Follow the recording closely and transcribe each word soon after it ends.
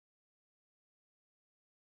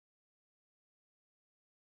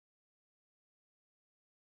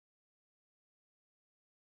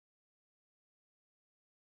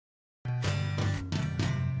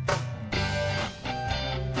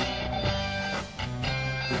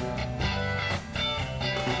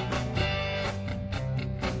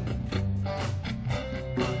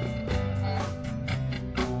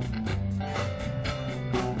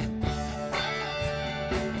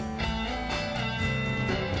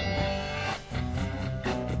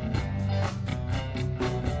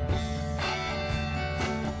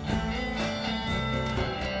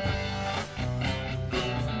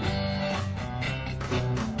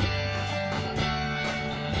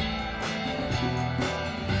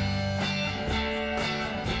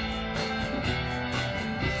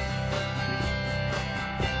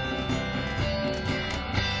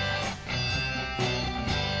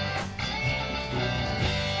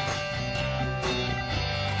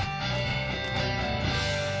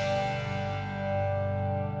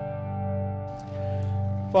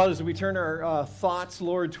Father, as we turn our thoughts,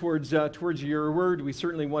 Lord, towards your word, we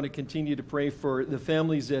certainly want to continue to pray for the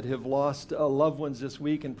families that have lost loved ones this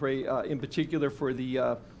week, and pray in particular for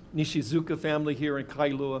the Nishizuka family here in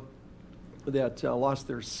Kailua that lost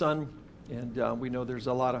their son. And we know there's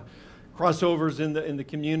a lot of crossovers in the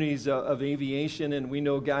communities of aviation, and we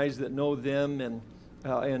know guys that know them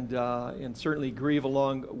and certainly grieve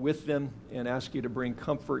along with them, and ask you to bring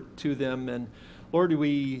comfort to them. And Lord,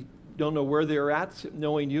 we don't know where they're at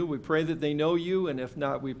knowing you. We pray that they know you, and if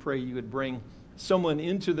not, we pray you would bring someone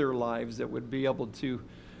into their lives that would be able to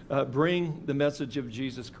bring the message of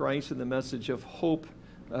Jesus Christ and the message of hope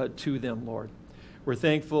to them, Lord. We're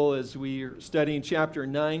thankful as we are studying chapter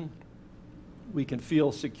 9, we can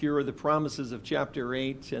feel secure of the promises of chapter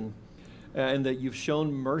 8, and that you've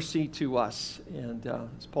shown mercy to us. And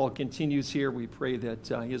as Paul continues here, we pray that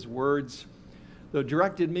his words, though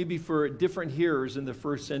directed maybe for different hearers in the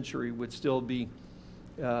first century, would still be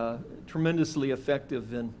tremendously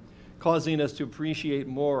effective in causing us to appreciate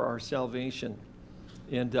more our salvation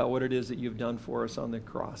and what it is that you've done for us on the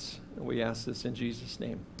cross. And we ask this in Jesus'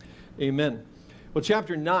 name. Amen. Well,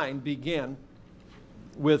 chapter 9 began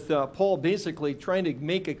with Paul basically trying to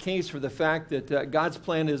make a case for the fact that God's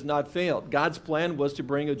plan has not failed. God's plan was to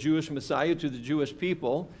bring a Jewish Messiah to the Jewish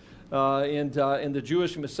people. And the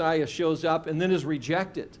Jewish Messiah shows up and then is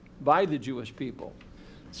rejected by the Jewish people.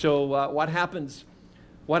 So what happens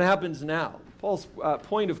now? Paul's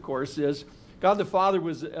point, of course, is God the Father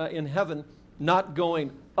was in heaven not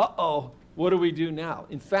going, uh-oh, what do we do now?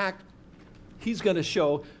 In fact, he's going to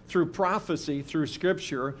show through prophecy, through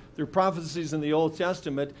Scripture, through prophecies in the Old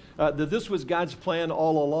Testament, that this was God's plan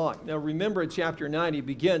all along. Now remember, at chapter 9, he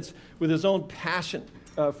begins with his own passion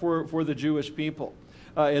for the Jewish people.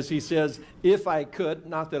 As he says, if I could,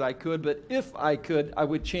 not that I could, but if I could, I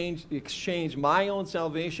would exchange my own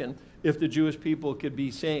salvation if the Jewish people could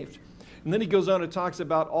be saved. And then he goes on and talks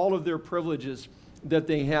about all of their privileges that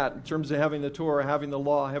they had in terms of having the Torah, having the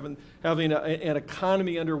law, having an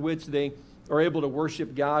economy under which they are able to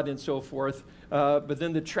worship God and so forth. But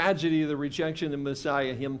then the tragedy of the rejection of the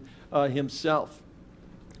Messiah himself.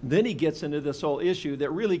 Then he gets into this whole issue that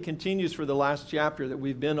really continues for the last chapter that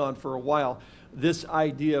we've been on for a while. This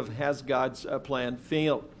idea of, has God's plan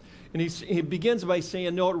failed? And he begins by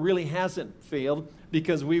saying, no, it really hasn't failed,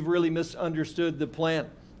 because we've really misunderstood the plan.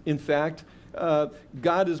 In fact,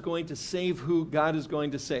 God is going to save who God is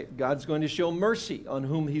going to save. God's going to show mercy on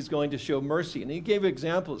whom he's going to show mercy. And he gave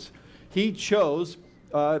examples. He chose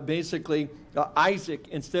Isaac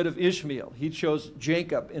instead of Ishmael. He chose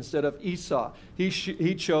Jacob instead of Esau.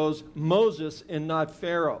 He chose Moses and not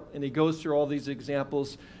Pharaoh. And he goes through all these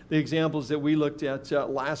examples, the examples that we looked at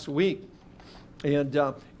last week. And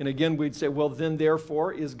again, we'd say, well, then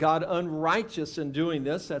therefore, is God unrighteous in doing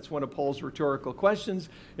this? That's one of Paul's rhetorical questions.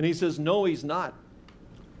 And he says, no, he's not.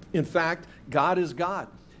 In fact, God is God.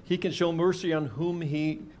 He can show mercy on whom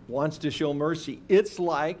he wants to show mercy. It's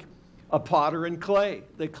like a potter and clay.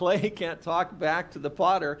 The clay can't talk back to the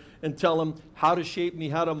potter and tell him how to shape me,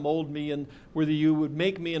 how to mold me, and whether you would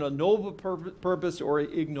make me in a noble purpose or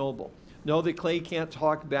ignoble. No, the clay can't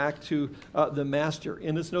talk back to the master,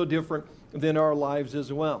 and it's no different than our lives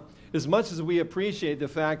as well. As much as we appreciate the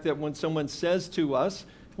fact that when someone says to us,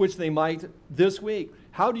 which they might this week,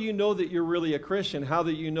 how do you know that you're really a Christian? How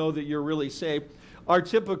do you know that you're really saved? Our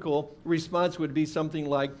typical response would be something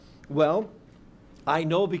like, well, I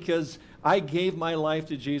know because I gave my life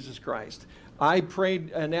to Jesus Christ. I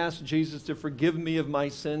prayed and asked Jesus to forgive me of my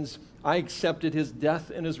sins. I accepted his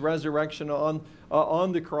death and his resurrection on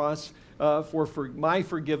the cross for my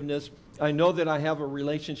forgiveness. I know that I have a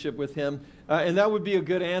relationship with him. And that would be a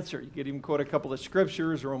good answer. You could even quote a couple of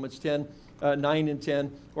scriptures, Romans 10, 9 and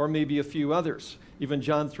 10, or maybe a few others, even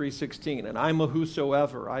John 3:16. And I'm a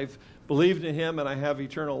whosoever. I've believed in him and I have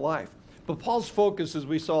eternal life. But Paul's focus, as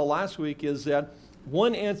we saw last week, is that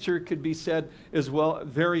one answer could be said as well,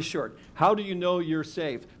 very short. How do you know you're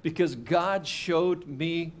saved? Because God showed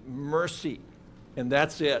me mercy. And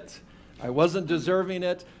that's it. I wasn't deserving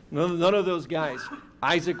it. None of those guys.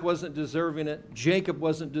 Isaac wasn't deserving it. Jacob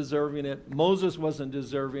wasn't deserving it. Moses wasn't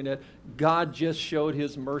deserving it. God just showed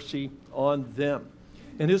his mercy on them.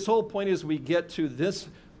 And his whole point is, we get to this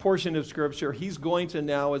portion of Scripture, he's going to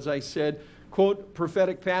now, as I said, quote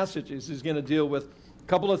prophetic passages. He's going to deal with a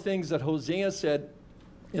couple of things that Hosea said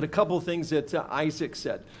and a couple of things that Isaac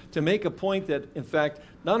said, to make a point that, in fact,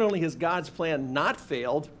 not only has God's plan not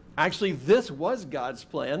failed, actually this was God's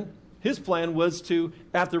plan. His plan was to,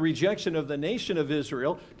 at the rejection of the nation of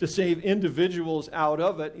Israel, to save individuals out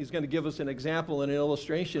of it. He's going to give us an example and an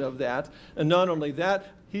illustration of that. And not only that,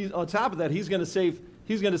 on top of that, he's going to save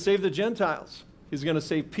the Gentiles. He's going to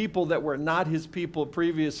save people that were not his people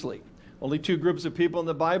previously. Only two groups of people in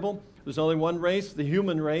the Bible. There's only one race, the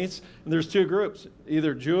human race, and there's two groups,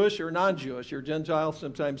 either Jewish or non-Jewish, or Gentile,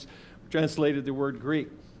 sometimes translated the word Greek.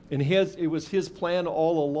 And it was his plan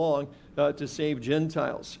all along to save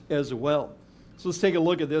Gentiles as well. So let's take a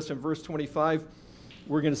look at this in verse 25.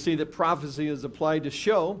 We're going to see that prophecy is applied to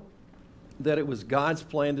show that it was God's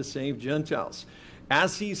plan to save Gentiles.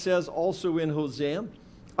 As he says also in Hosea,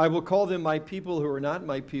 I will call them my people who are not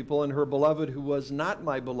my people, and her beloved who was not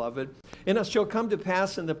my beloved. And it shall come to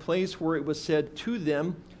pass in the place where it was said to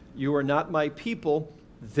them, you are not my people,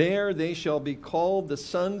 there they shall be called the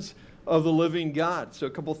sons of the living God. So a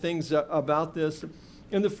couple things about this.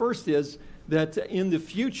 And the first is that in the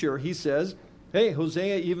future, he says, hey,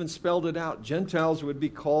 Hosea even spelled it out. Gentiles would be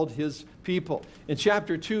called his people. In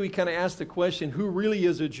chapter 2, he kind of asked the question, who really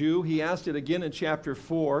is a Jew? He asked it again in chapter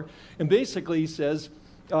 4. And basically he says,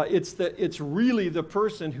 it's really the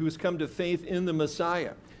person who's come to faith in the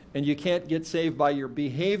Messiah. And you can't get saved by your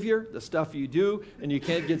behavior, the stuff you do, and you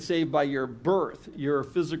can't get saved by your birth, your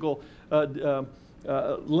physical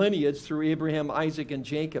lineage through Abraham, Isaac, and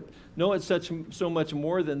Jacob. No, it's so much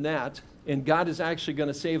more than that. And God is actually going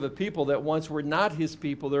to save a people that once were not his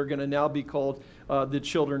people. They're going to now be called the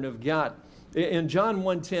children of God. In John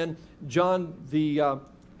 1:10, John,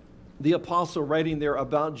 the apostle writing there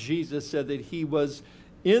about Jesus, said that he was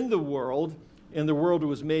in the world, and the world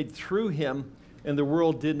was made through him, and the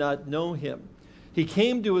world did not know him. He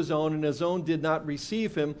came to his own, and his own did not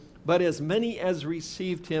receive him, but as many as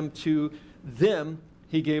received him, to them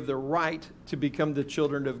he gave the right to become the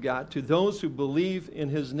children of God, to those who believe in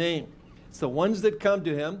his name. It's the ones that come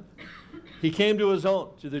to him. He came to his own,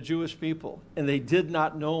 to the Jewish people, and they did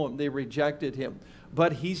not know him. They rejected him.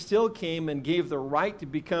 But he still came and gave the right to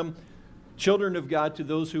become children of God to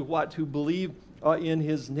those who believe in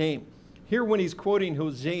his name. Here when he's quoting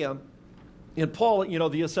Hosea, and Paul,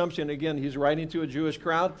 the assumption, again, he's writing to a Jewish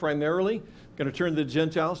crowd primarily, going to turn to the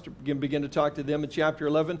Gentiles to begin to talk to them in chapter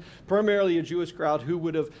 11, primarily a Jewish crowd who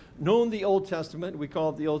would have known the Old Testament, we call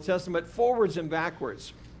it the Old Testament, forwards and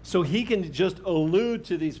backwards. So he can just allude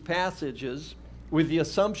to these passages with the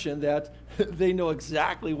assumption that they know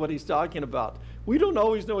exactly what he's talking about. We don't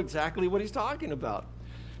always know exactly what he's talking about.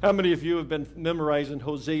 How many of you have been memorizing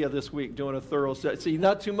Hosea this week, doing a thorough study? See,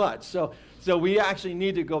 not too much. So we actually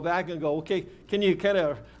need to go back and go, okay, can you kind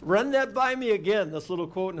of run that by me again, this little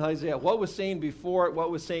quote in Hosea? What was saying before it? What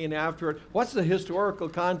was saying after it? What's the historical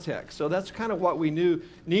context? So that's kind of what we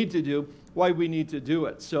need to do, why we need to do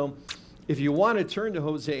it. So if you want to turn to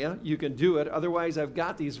Hosea, you can do it. Otherwise, I've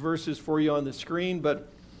got these verses for you on the screen. But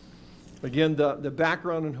again, the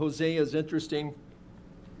background in Hosea is interesting.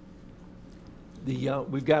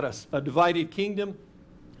 We've got a divided kingdom,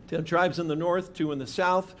 10 tribes in the north, 2 in the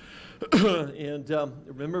south. And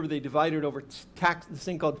remember, they divided over this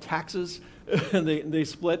thing called taxes, and they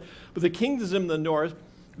split. But the kingdoms in the north,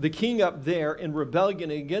 the king up there in rebellion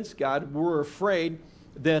against God, were afraid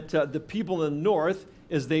that the people in the north,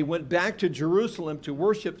 as they went back to Jerusalem to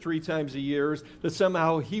worship 3 times a year, that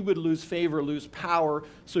somehow he would lose favor, lose power.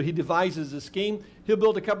 So he devises a scheme. He'll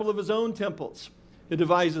build a couple of his own temples. He'll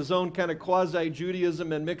devise his own kind of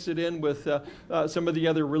quasi-Judaism and mix it in with some of the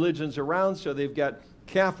other religions around. So they've got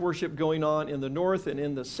calf worship going on in the north and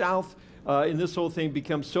in the south. And this whole thing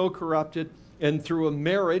becomes so corrupted. And through a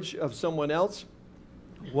marriage of someone else,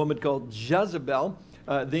 a woman called Jezebel,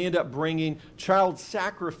 they end up bringing child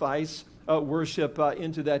sacrifice worship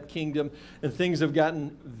into that kingdom, and things have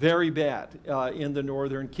gotten very bad in the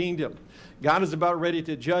northern kingdom. God is about ready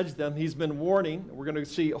to judge them. He's been warning. We're going to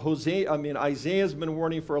see Isaiah's been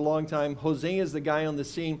warning for a long time. Hosea is the guy on the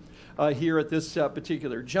scene here at this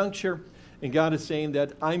particular juncture, and God is saying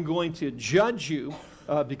that I'm going to judge you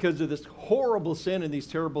because of this horrible sin and these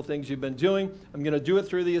terrible things you've been doing. I'm going to do it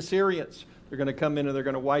through the Assyrians. They're going to come in and they're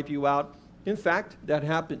going to wipe you out. In fact, that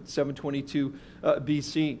happened 722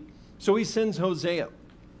 BC. So he sends Hosea.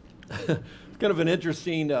 Kind of an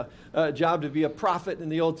interesting job to be a prophet in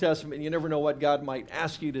the Old Testament. You never know what God might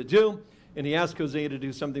ask you to do. And he asked Hosea to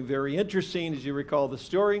do something very interesting, as you recall the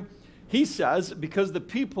story. He says, because the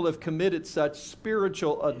people have committed such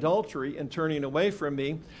spiritual adultery and turning away from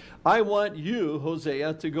me, I want you,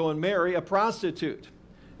 Hosea, to go and marry a prostitute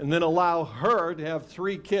and then allow her to have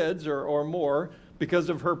 3 kids or more because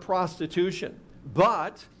of her prostitution.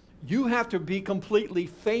 But you have to be completely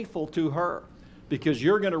faithful to her because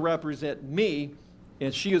you're going to represent me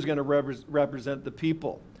and she is going to represent the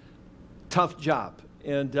people. Tough job.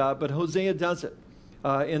 But Hosea does it.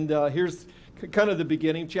 Here's kind of the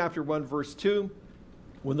beginning, chapter 1, verse 2.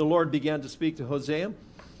 When the Lord began to speak to Hosea,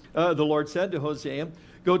 the Lord said to Hosea,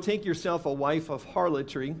 go take yourself a wife of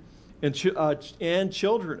harlotry and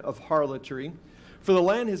children of harlotry, for the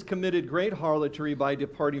land has committed great harlotry by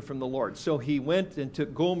departing from the Lord. So he went and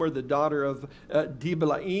took Gomer, the daughter of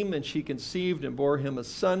Diblaim, and she conceived and bore him a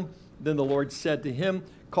son. Then the Lord said to him,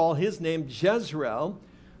 call his name Jezreel,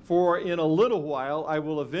 for in a little while I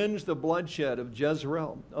will avenge the bloodshed of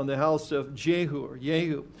Jezreel on the house of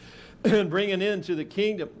Jehu, and bring an end to the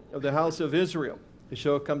kingdom of the house of Israel. It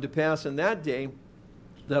shall come to pass in that day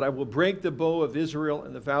that I will break the bow of Israel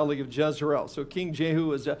in the valley of Jezreel. So King Jehu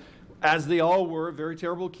was, as they all were, a very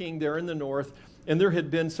terrible king there in the north, and there had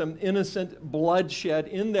been some innocent bloodshed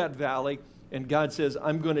in that valley, and God says,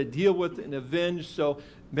 I'm going to deal with and avenge. So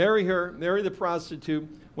marry her, marry the prostitute.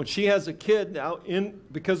 When she has a kid now,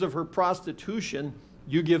 because of her prostitution,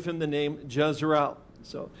 you give him the name Jezreel.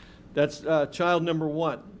 So that's child number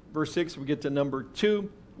 1. Verse 6, we get to number 2,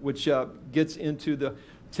 which gets into the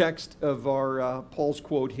text of our Paul's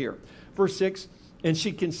quote here. Verse 6, and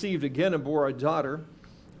she conceived again and bore a daughter.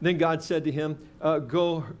 Then God said to him,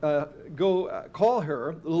 go call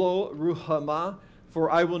her Lo Ruhamah, for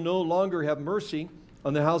I will no longer have mercy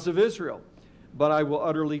on the house of Israel, but I will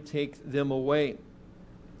utterly take them away.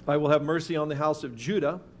 I will have mercy on the house of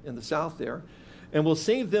Judah in the south there, and will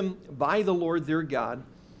save them by the Lord their God,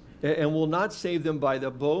 and will not save them by the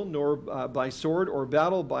bow, nor by sword or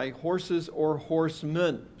battle, by horses or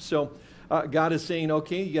horsemen. So God is saying,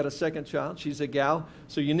 okay, you got a second child. She's a gal.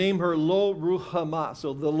 So you name her Lo Ruhamah.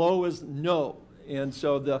 So the Lo is no. And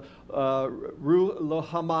so the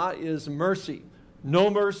Ruhamah is mercy.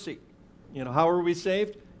 No mercy. You know, how are we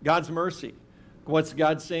saved? God's mercy. What's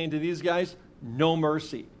God saying to these guys? No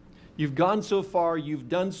mercy. You've gone so far, you've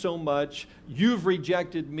done so much, you've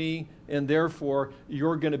rejected me, and therefore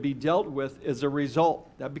you're going to be dealt with as a result.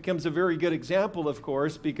 That becomes a very good example, of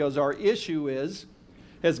course, because our issue is,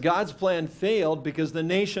 has God's plan failed because the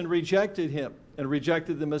nation rejected him and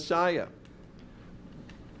rejected the Messiah?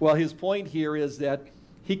 Well, his point here is that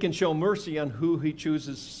he can show mercy on who he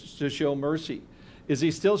chooses to show mercy. Is he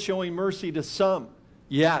still showing mercy to some?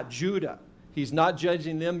 Yeah, Judah. He's not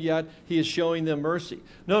judging them yet. He is showing them mercy.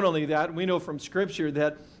 Not only that, we know from Scripture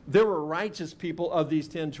that there were righteous people of these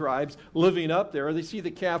 10 tribes living up there. They see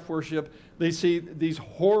the calf worship. They see these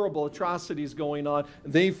horrible atrocities going on.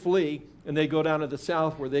 They flee, and they go down to the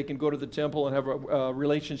south where they can go to the temple and have a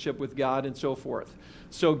relationship with God and so forth.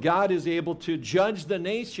 So God is able to judge the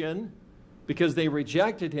nation because they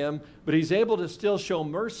rejected him, but he's able to still show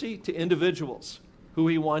mercy to individuals who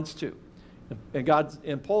he wants to.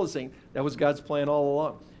 And Paul is saying that was God's plan all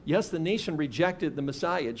along. Yes, the nation rejected the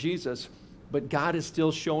Messiah, Jesus, but God is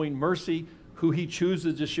still showing mercy who he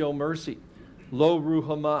chooses to show mercy. Lo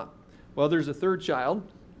Ruhamah. Well, there's a third child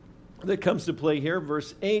that comes to play here,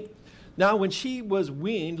 verse 8. Now when she was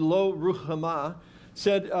weaned, Lo Ruhamah,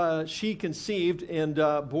 said she conceived and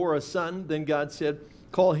bore a son. Then God said,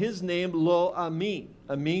 call his name Lo Ami.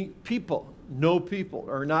 Ami, people. No people,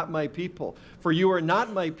 or not my people. For you are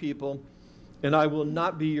not my people, and I will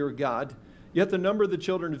not be your God. Yet the number of the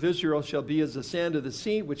children of Israel shall be as the sand of the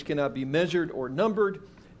sea, which cannot be measured or numbered.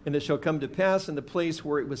 And it shall come to pass in the place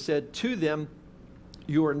where it was said to them,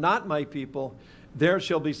 you are not my people, there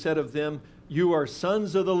shall be said of them, you are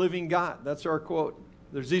sons of the living God. That's our quote.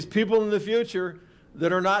 There's these people in the future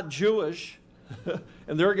that are not Jewish,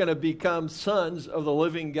 and they're going to become sons of the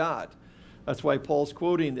living God. That's why Paul's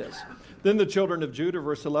quoting this. Then the children of Judah,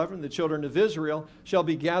 verse 11, the children of Israel shall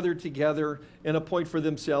be gathered together and appoint for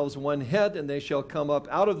themselves one head, and they shall come up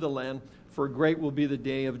out of the land, for great will be the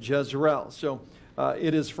day of Jezreel. So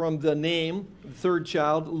it is from the name, the third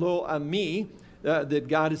child, Lo Ami, that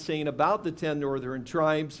God is saying about the 10 northern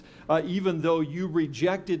tribes, even though you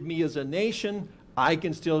rejected me as a nation, I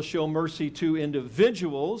can still show mercy to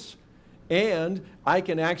individuals, and I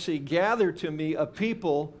can actually gather to me a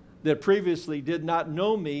people that previously did not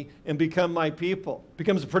know me and become my people.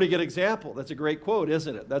 Becomes a pretty good example. That's a great quote,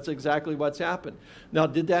 isn't it? That's exactly what's happened. Now,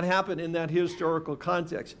 did that happen in that historical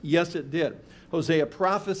context? Yes, it did. Hosea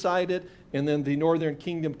prophesied it, and then the northern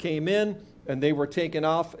kingdom came in, and they were taken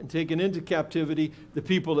off and taken into captivity. The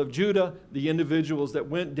people of Judah, the individuals that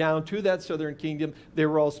went down to that southern kingdom, they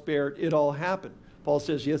were all spared. It all happened. Paul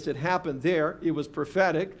says, yes, it happened there. It was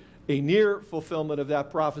prophetic, a near fulfillment of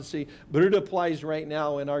that prophecy, but it applies right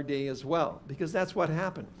now in our day as well, because that's what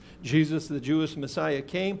happened. Jesus, the Jewish Messiah,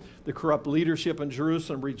 came. The corrupt leadership in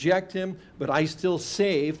Jerusalem reject him, but I still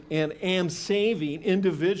saved and am saving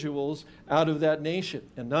individuals out of that nation.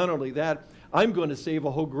 And not only that, I'm going to save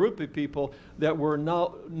a whole group of people that were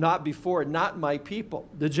not before, not my people,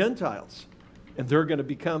 the Gentiles. And they're going to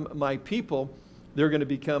become my people. they're going to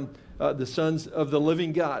become the sons of the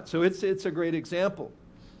living God. So it's a great example.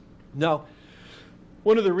 Now,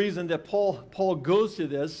 one of the reasons that Paul goes to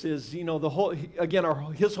this is,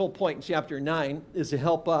 his whole point in chapter 9 is to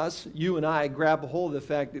help us, you and I, grab a hold of the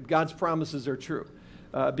fact that God's promises are true,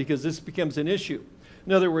 because this becomes an issue.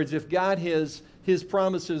 In other words, if God his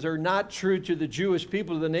promises are not true to the Jewish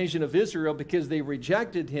people of the nation of Israel because they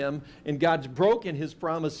rejected him and God's broken his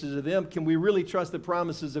promises to them, can we really trust the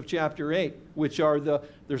promises of chapter 8, which are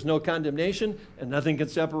there's no condemnation and nothing can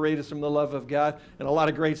separate us from the love of God, and a lot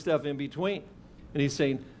of great stuff in between? And he's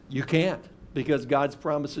saying, you can't, because God's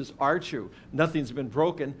promises are true. Nothing's been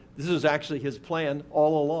broken. This is actually his plan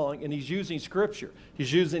all along, and he's using Scripture.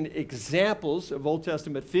 He's using examples of Old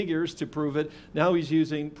Testament figures to prove it. Now he's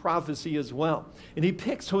using prophecy as well. And he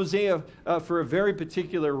picks Hosea for a very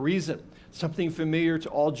particular reason, something familiar to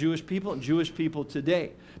all Jewish people and Jewish people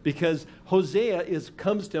today, because Hosea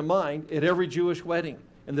comes to mind at every Jewish wedding.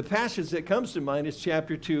 And the passage that comes to mind is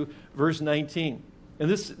chapter 2, verse 19. And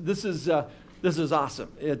this is awesome.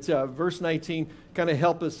 Verse 19 kind of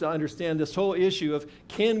help us to understand this whole issue of,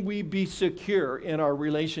 can we be secure in our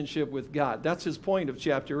relationship with God? That's his point of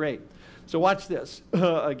chapter 8. So watch this.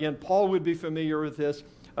 Again, Paul would be familiar with this.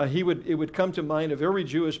 It would come to mind of every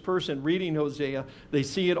Jewish person reading Hosea. They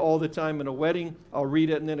see it all the time in a wedding. I'll read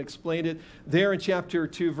it and then explain it. There in chapter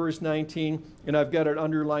 2, verse 19, and I've got it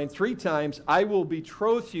underlined 3 times, I will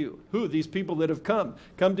betroth you. Who? These people that have come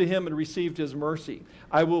to him and received his mercy.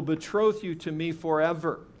 I will betroth you to me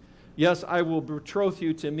forever. Yes, I will betroth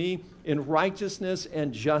you to me in righteousness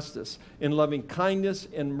and justice, in loving kindness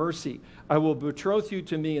and mercy. I will betroth you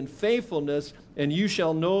to me in faithfulness, and you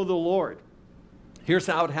shall know the Lord. Here's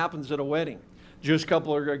how it happens at a wedding. Jewish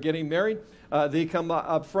couple are getting married. They come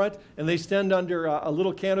up front, and they stand under a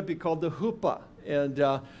little canopy called the huppah.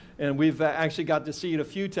 And we've actually got to see it a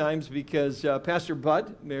few times because Pastor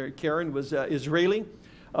Bud, Mary Karen, was Israeli.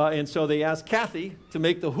 And so they asked Kathy to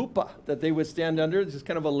make the huppah that they would stand under. This is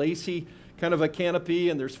kind of a lacy kind of a canopy,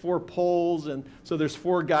 and there's 4 poles, and so there's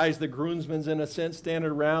 4 guys, the groomsmen in a sense, standing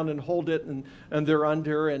around and hold it, and they're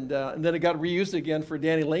under, and then it got reused again for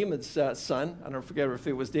Danny Lehman's son. I don't forget if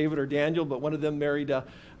it was David or Daniel, but one of them married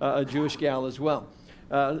a Jewish gal as well.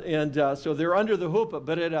 So they're under the huppah,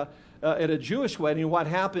 but at a Jewish wedding, what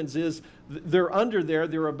happens is they're under there,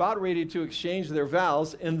 they're about ready to exchange their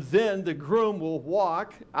vows, and then the groom will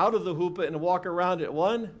walk out of the huppah and walk around it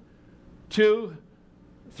 1, 2,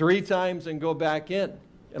 3 times and go back in.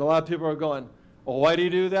 And a lot of people are going, well, why do you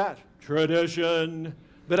do that? Tradition.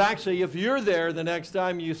 But actually, if you're there the next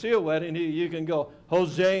time you see a wedding, you can go,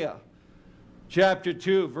 Hosea, chapter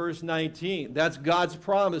 2, verse 19. That's God's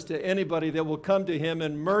promise to anybody that will come to him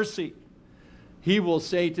in mercy. He will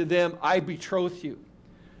say to them, I betroth you,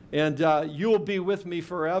 and you will be with me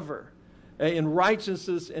forever in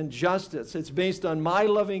righteousness and justice. It's based on my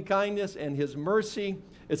loving kindness and his mercy.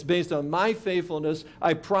 It's based on my faithfulness.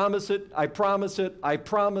 I promise it. I promise it. I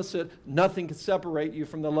promise it. Nothing can separate you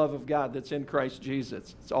from the love of God that's in Christ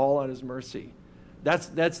Jesus. It's all on his mercy. That's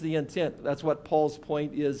the intent. That's what Paul's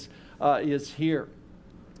point is here.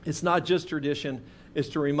 It's not just tradition. It's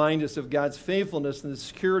to remind us of God's faithfulness and the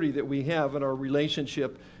security that we have in our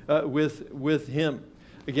relationship with him.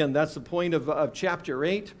 Again, that's the point of chapter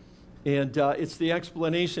 8. And it's the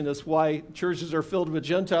explanation as why churches are filled with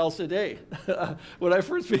Gentiles today. When I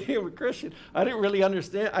first became a Christian, I didn't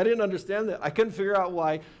understand that. I couldn't figure out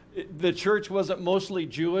why the church wasn't mostly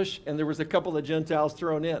Jewish and there was a couple of Gentiles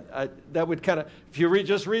thrown in. That would kind of, if you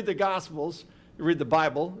just read the Gospels, you read the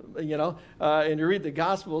Bible, and you read the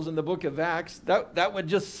Gospels and the book of Acts, that would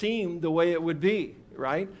just seem the way it would be,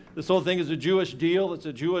 right? This whole thing is a Jewish deal. It's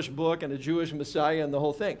a Jewish book and a Jewish Messiah and the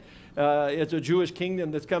whole thing. It's a Jewish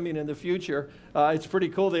kingdom that's coming in the future. It's pretty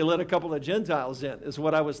cool they let a couple of Gentiles in, is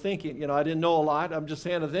what I was thinking. I didn't know a lot. I'm just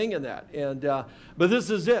saying a thing in that. But this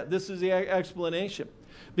is it. This is the explanation.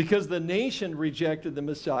 Because the nation rejected the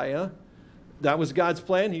Messiah, that was God's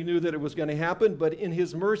plan. He knew that it was going to happen. But in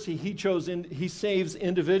his mercy, he saves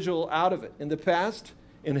individual out of it. In the past,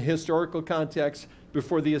 in a historical context,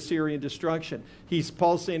 before the Assyrian destruction.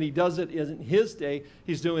 Paul's saying he does it in his day.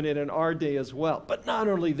 He's doing it in our day as well. But not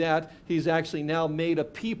only that, he's actually now made a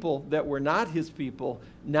people that were not his people,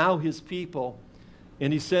 now his people.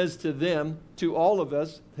 And he says to them, to all of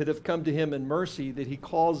us that have come to him in mercy, that he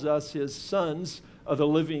calls us his sons of the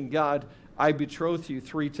living God. I betroth you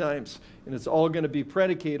 3 times. And it's all going to be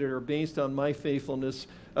predicated or based on my faithfulness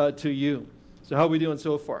to you. So how are we doing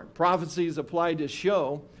so far? Prophecy is applied to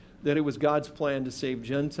show that it was God's plan to save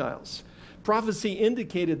Gentiles. Prophecy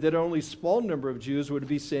indicated that only a small number of Jews would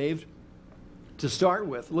be saved to start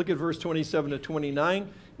with. Look at verse 27 to 29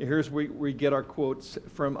 And here's where we get our quotes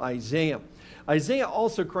from Isaiah. Isaiah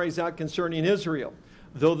also cries out concerning Israel.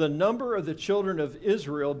 Though the number of the children of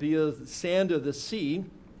Israel be as the sand of the sea,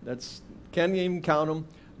 that's, can't even count them,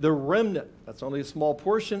 the remnant, that's only a small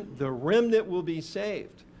portion, the remnant will be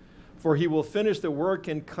saved. For he will finish the work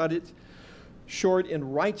and cut it short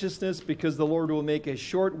in righteousness, because the Lord will make a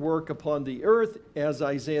short work upon the earth. As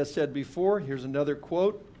Isaiah said before, here's another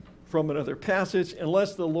quote from another passage,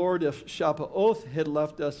 unless the Lord of Sabaoth had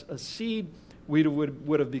left us a seed, we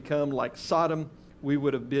would have become like Sodom, we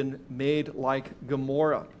would have been made like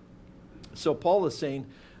Gomorrah. So Paul is saying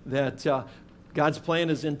that God's plan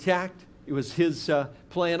is intact. It was his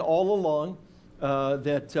plan all along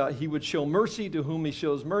that he would show mercy to whom he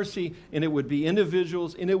shows mercy, and it would be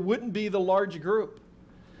individuals, and it wouldn't be the large group.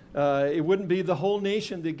 It wouldn't be the whole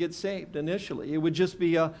nation that gets saved initially. It would just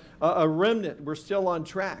be a remnant. We're still on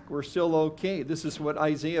track. We're still okay. This is what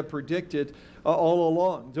Isaiah predicted all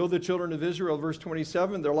along. Though the children of Israel, verse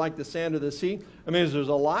 27, they're like the sand of the sea. I mean, there's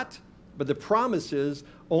a lot, but the promise is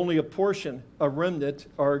only a portion, a remnant,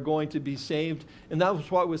 are going to be saved. And that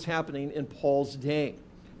was what was happening in Paul's day.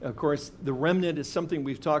 Of course, the remnant is something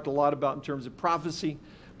we've talked a lot about in terms of prophecy.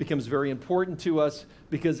 Becomes very important to us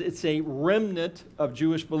because it's a remnant of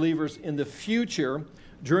Jewish believers in the future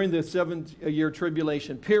during the 7-year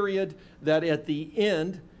tribulation period, that at the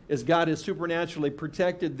end, as God has supernaturally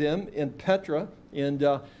protected them in Petra,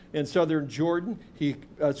 in southern Jordan, he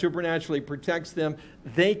supernaturally protects them.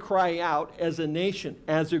 They cry out as a nation,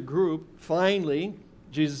 as a group. Finally,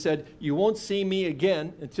 Jesus said, you won't see me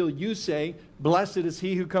again until you say, blessed is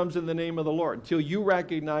he who comes in the name of the Lord, until you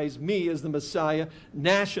recognize me as the Messiah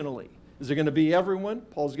nationally. Is it going to be everyone?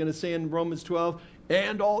 Paul's going to say in Romans 12,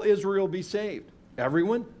 and all Israel be saved.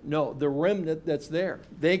 Everyone? No, the remnant that's there.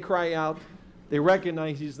 They cry out. They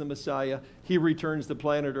recognize he's the Messiah. He returns to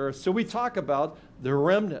planet Earth. So we talk about the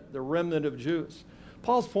remnant of Jews.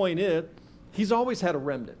 Paul's point is, he's always had a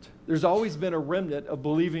remnant. There's always been a remnant of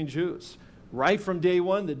believing Jews. Right from day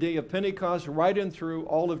one, the day of Pentecost, right in through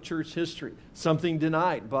all of church history. Something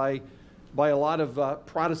denied by a lot of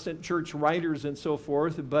Protestant church writers and so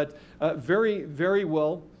forth, but very, very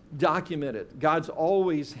well documented. God's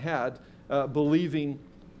always had believing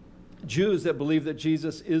Jews that believe that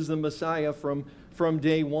Jesus is the Messiah from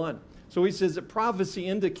day one. So he says that prophecy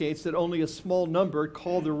indicates that only a small number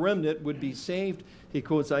called the remnant would be saved. He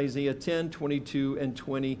quotes Isaiah 10, 22, and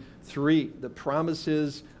 23. The promise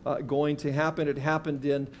is going to happen. It happened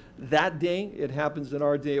in that day. It happens in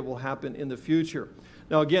our day. It will happen in the future.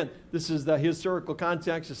 Now again, this is the historical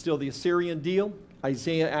context. It's still the Assyrian deal.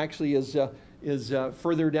 Isaiah actually is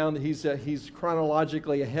further down. He's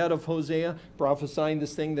chronologically ahead of Hosea, prophesying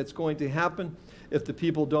this thing that's going to happen if the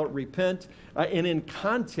people don't repent. And in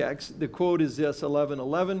context, the quote is this,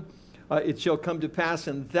 11:11. It shall come to pass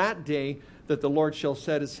in that day that the Lord shall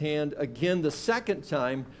set his hand again the second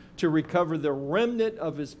time to recover the remnant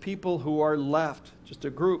of his people who are left, just a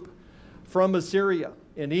group, from Assyria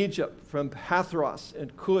and Egypt, from Hathros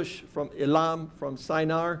and Cush, from Elam, from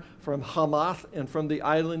Shinar, from Hamath, and from the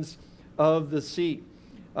islands of the sea.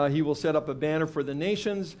 He will set up a banner for the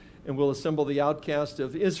nations and will assemble the outcast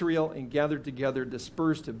of Israel and gather together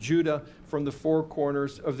dispersed of Judah from the four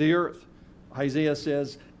corners of the earth. Isaiah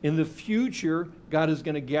says, in the future, God is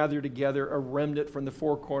going to gather together a remnant from the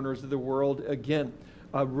four corners of the world again.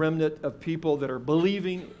 A remnant of people that are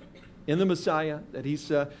believing in the Messiah, that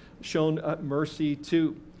he's shown mercy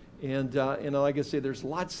to. And like I say, there's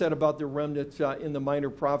lots said about the remnant in the minor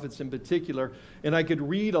prophets in particular. And I could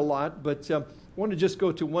read a lot, but I want to just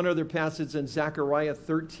go to one other passage in Zechariah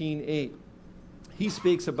 13:8. He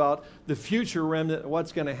speaks about the future remnant,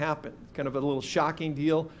 what's going to happen. Kind of a little shocking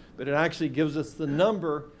deal, but it actually gives us the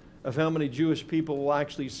number of how many Jewish people will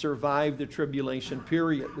actually survive the tribulation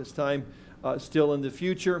period. This time still in the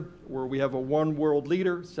future, where we have a one world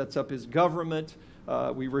leader, sets up his government.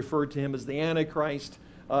 We refer to him as the Antichrist.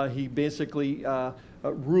 He basically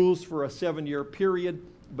rules for a 7-year period,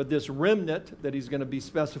 but this remnant that he's going to be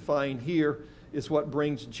specifying here is what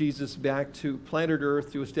brings Jesus back to planet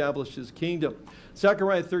Earth to establish his kingdom.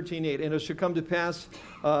 Zechariah 13:8, and it shall come to pass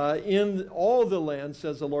in all the land,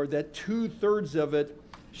 says the Lord, that 2/3 of it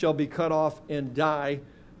shall be cut off and die,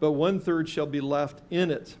 but 1/3 shall be left in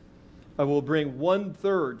it. I will bring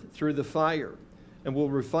 1/3 through the fire, and will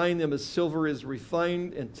refine them as silver is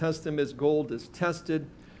refined, and test them as gold is tested.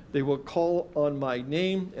 They will call on my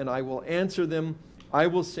name, and I will answer them. I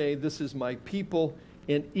will say, this is my people,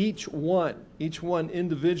 and each one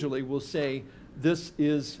individually will say, this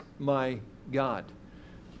is my God.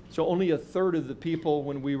 So only 1/3 of the people,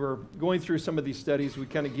 when we were going through some of these studies, we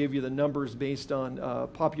kind of gave you the numbers based on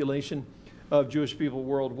population. of Jewish people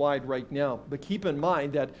worldwide right now. But keep in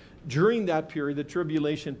mind that during that period, the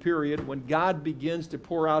tribulation period, when God begins to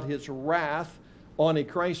pour out his wrath on a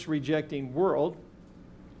Christ-rejecting world,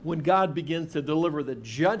 when God begins to deliver the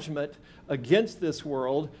judgment against this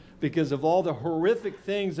world because of all the horrific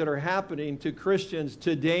things that are happening to Christians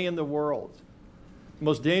today in the world. The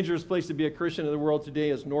most dangerous place to be a Christian in the world today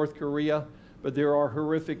is North Korea, but there are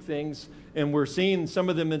horrific things, and we're seeing some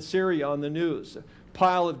of them in Syria on the news. A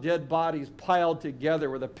pile of dead bodies piled together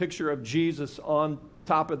with a picture of Jesus on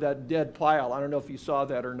top of that dead pile. I don't know if you saw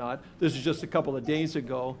that or not. This is just a couple of days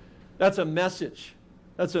ago. That's a message.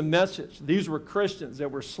 That's a message. These were Christians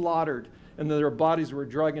that were slaughtered, and their bodies were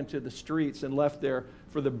dragged into the streets and left there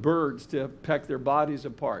for the birds to peck their bodies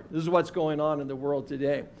apart. This is what's going on in the world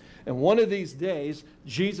today. And one of these days,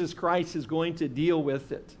 Jesus Christ is going to deal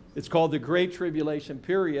with it. It's called the Great Tribulation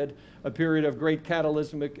Period, a period of great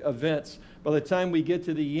cataclysmic events. By the time we get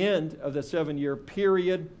to the end of the 7-year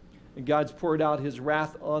period, and God's poured out his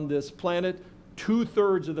wrath on this planet,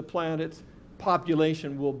 2/3 of the planet's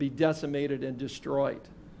population will be decimated and destroyed.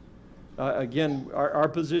 Again, our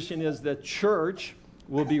position is that church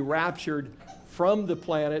will be raptured from the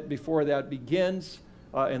planet before that begins.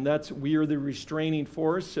 And we are the restraining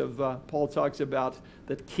force of, Paul talks about,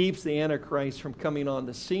 that keeps the Antichrist from coming on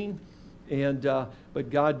the scene. But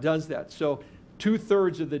God does that. So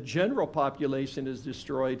 2/3 of the general population is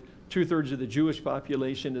destroyed. 2/3 of the Jewish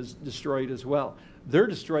population is destroyed as well. They're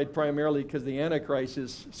destroyed primarily because the Antichrist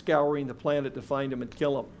is scouring the planet to find them and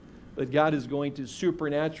kill them. But God is going to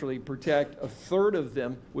supernaturally protect 1/3 of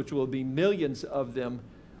them, which will be millions of them,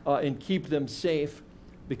 and keep them safe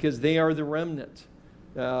because they are the remnant.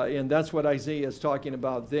 And that's what Isaiah is talking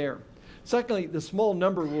about there. Secondly, the small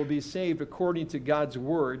number will be saved according to God's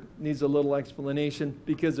word. Needs a little explanation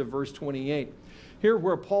because of verse 28. Here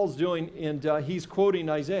where Paul's doing, and he's quoting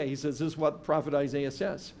Isaiah. He says, this is what prophet Isaiah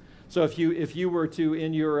says. So if you were to,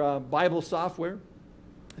 in your Bible software,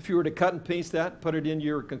 if you were to cut and paste that, put it in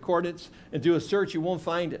your concordance, and do a search, you won't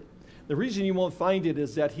find it. The reason you won't find it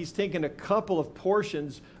is that he's taken a couple of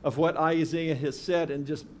portions of what Isaiah has said and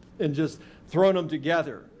just thrown them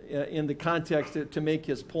together in the context to make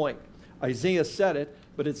his point. Isaiah said it,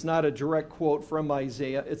 but it's not a direct quote from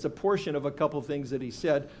Isaiah. It's a portion of a couple of things that he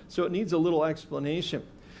said, so it needs a little explanation.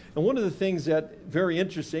 And one of the things that, very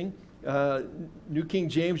interesting, New King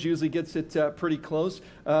James usually gets it pretty close,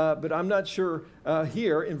 but I'm not sure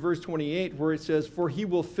here in verse 28 where it says, for he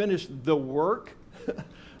will finish the work.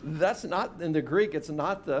 That's not in the Greek. It's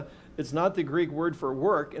not the Greek word for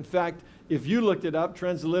work. In fact, if you looked it up,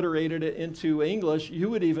 transliterated it into English,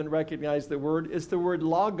 you would even recognize the word. It's the word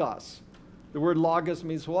logos. The word logos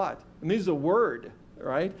means what? It means a word,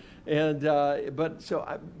 right? And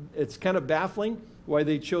it's kind of baffling why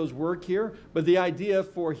they chose work here. But the idea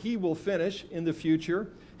for he will finish in the future,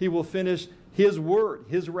 he will finish his word,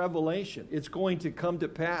 his revelation. It's going to come to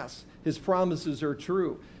pass. His promises are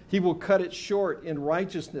true. He will cut it short in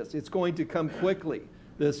righteousness. It's going to come quickly.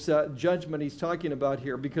 This judgment he's talking about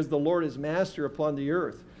here, because the Lord is master upon the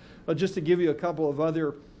earth. Just to give you a couple of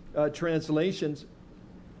other translations,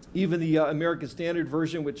 even the American Standard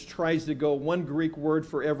Version, which tries to go one Greek word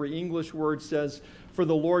for every English word, says, for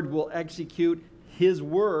the Lord will execute his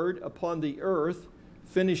word upon the earth,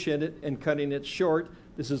 finishing it and cutting it short.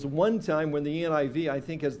 This is one time when the NIV, I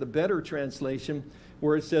think, has the better translation,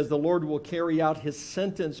 where it says the Lord will carry out his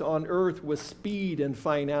sentence on earth with speed and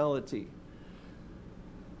finality.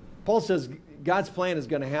 Paul says God's plan is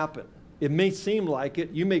going to happen. It may seem like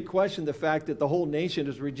it. You may question the fact that the whole nation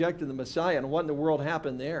has rejected the Messiah, and what in the world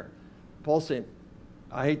happened there? Paul's saying,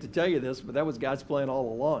 I hate to tell you this, but that was God's plan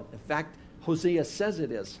all along. In fact, Hosea says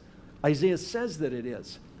it is. Isaiah says that it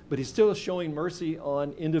is. But he's still showing mercy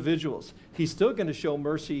on individuals. He's still going to show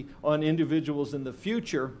mercy on individuals in the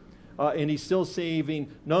future, and he's still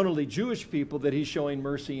saving not only Jewish people that he's showing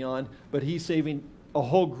mercy on, but he's saving a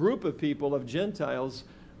whole group of people, of Gentiles,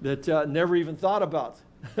 that never even thought about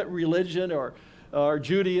religion or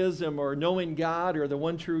Judaism or knowing God or the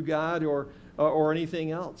one true God or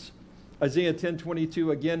anything else. Isaiah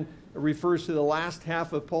 10:22 again refers to the last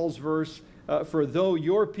half of Paul's verse. For though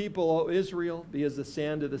your people, O Israel, be as the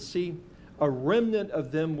sand of the sea, a remnant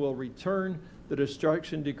of them will return. The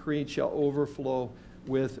destruction decreed shall overflow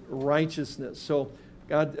with righteousness. So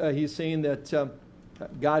God, he's saying that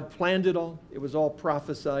God planned it all. It was all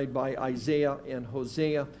prophesied by Isaiah and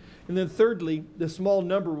Hosea. And then thirdly, the small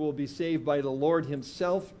number will be saved by the Lord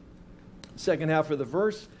himself. Second half of the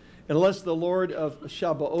verse. Unless the Lord of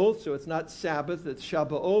Shabbaoth, so it's not Sabbath, it's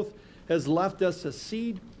Shabbaoth, has left us a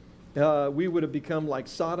seed, we would have become like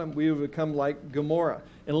Sodom. We would have become like Gomorrah.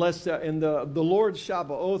 Unless, and the Lord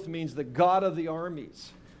Shabbaoth means the God of the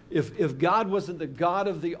armies. If God wasn't the God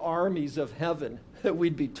of the armies of heaven,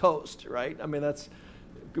 we'd be toast, right? I mean,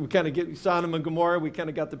 we kind of get Sodom and Gomorrah. We kind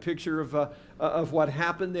of got the picture of what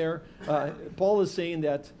happened there. Paul is saying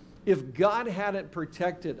that if God hadn't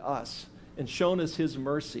protected us and shown us his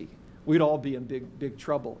mercy, we'd all be in big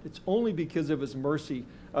trouble. It's only because of his mercy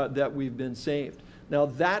that we've been saved. Now,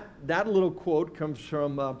 that little quote comes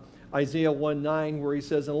from Isaiah 1:9, where he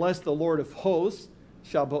says, unless the Lord of hosts,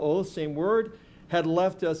 Shabbaoth, same word, had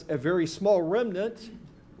left us a very small remnant,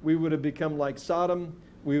 we would have become like Sodom.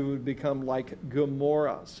 We would become like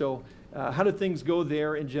Gomorrah. So how did things go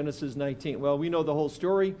there in Genesis 19? Well, we know the whole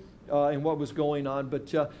story and what was going on,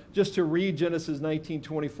 but just to read Genesis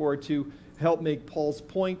 19:24 to help make Paul's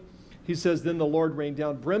point, he says, then the Lord rained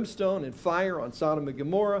down brimstone and fire on Sodom and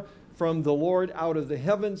Gomorrah from the Lord out of the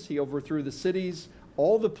heavens. He overthrew the cities,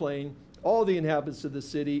 all the plain, all the inhabitants of the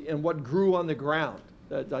city, and what grew on the ground.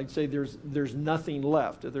 I'd say there's nothing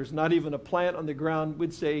left. If there's not even a plant on the ground,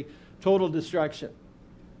 we'd say total destruction.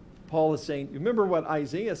 Paul is saying, remember what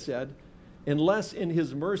Isaiah said, unless in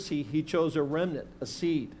his mercy he chose a remnant, a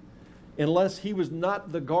seed, unless he was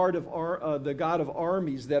not the God of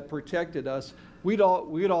armies that protected us, we'd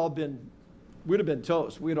have been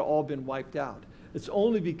toast. We'd have all been wiped out. It's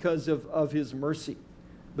only because of his mercy.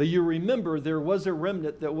 But you remember there was a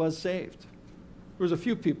remnant that was saved. There was a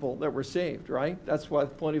few people that were saved, right? That's why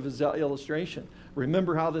the point of his illustration.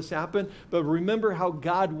 Remember how this happened, but remember how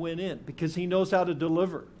God went in, because he knows how to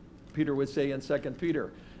deliver, Peter would say in 2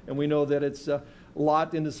 Peter. And we know that it's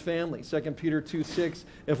Lot and his family, 2 Peter 2:6.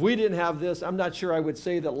 If we didn't have this, I'm not sure I would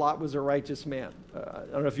say that Lot was a righteous man. I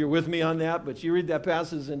don't know if you're with me on that, but you read that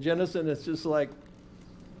passage in Genesis, and it's just like,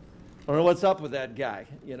 I don't know what's up with that guy,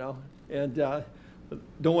 you know. And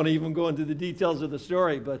don't want to even go into the details of the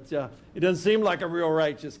story, but it doesn't seem like a real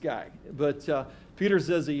righteous guy. But Peter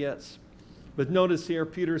says he is. But notice here,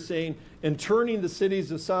 Peter's saying, in turning the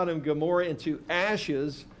cities of Sodom and Gomorrah into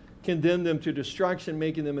ashes, condemn them to destruction,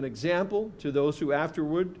 making them an example to those who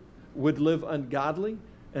afterward would live ungodly,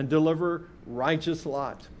 and deliver righteous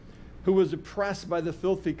Lot, who was oppressed by the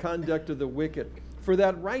filthy conduct of the wicked. For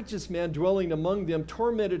that righteous man dwelling among them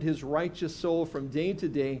tormented his righteous soul from day to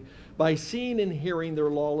day by seeing and hearing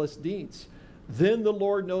their lawless deeds. Then the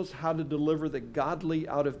Lord knows how to deliver the godly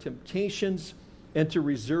out of temptations and to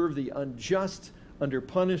reserve the unjust under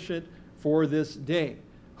punishment for this day.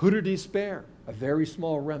 Who did he spare? A very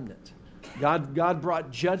small remnant. God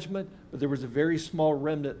brought judgment, but there was a very small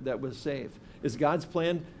remnant that was saved. Is God's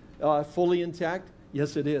plan fully intact?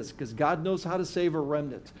 Yes, it is, because God knows how to save a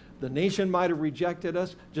remnant. The nation might have rejected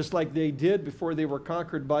us, just like they did before they were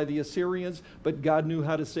conquered by the Assyrians, but God knew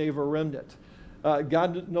how to save a remnant.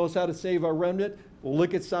 God knows how to save a remnant. Well,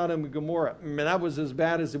 look at Sodom and Gomorrah. I mean, that was as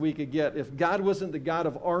bad as we could get. If God wasn't the God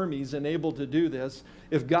of armies and able to do this,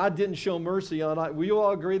 if God didn't show mercy on Lot, we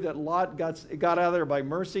all agree that Lot got out of there by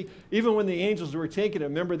mercy. Even when the angels were taking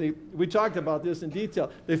him, remember, we talked about this in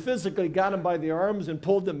detail. They physically got him by the arms and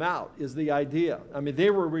pulled him out, is the idea. I mean,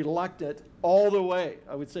 they were reluctant all the way.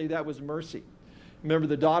 I would say that was mercy. Remember,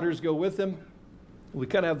 the daughters go with him. We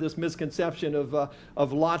kind of have this misconception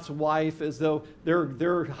of Lot's wife as though they're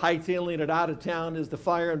hightailing it out of town as the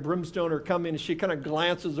fire and brimstone are coming, and she kind of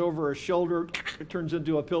glances over her shoulder. It turns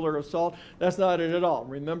into a pillar of salt. That's not it at all.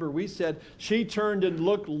 Remember, we said she turned and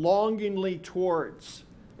looked longingly towards,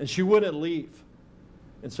 and she wouldn't leave.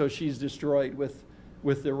 And so she's destroyed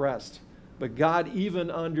with the rest. But God, even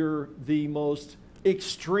under the most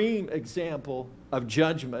extreme example of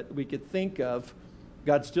judgment we could think of,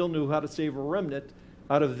 God still knew how to save a remnant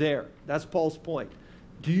out of there. That's Paul's point.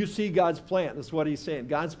 Do you see God's plan? That's what he's saying.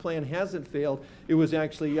 God's plan hasn't failed. It was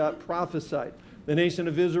actually prophesied. The nation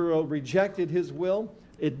of Israel rejected his will.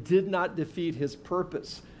 It did not defeat his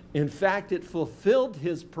purpose. In fact, it fulfilled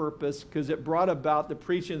his purpose because it brought about the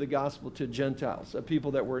preaching of the gospel to Gentiles,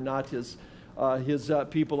 people that were not his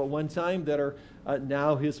people at one time that are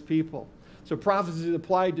now his people. So prophecy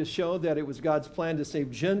applied to show that it was God's plan to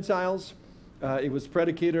save Gentiles. It was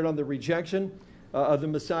predicated on the rejection of the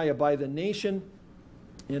Messiah by the nation.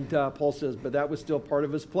 And Paul says, but that was still part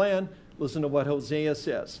of his plan. Listen to what Hosea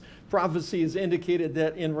says. Prophecy has indicated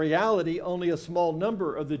that in reality, only a small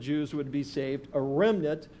number of the Jews would be saved, a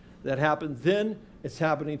remnant. That happened then. It's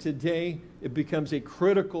happening today. It becomes a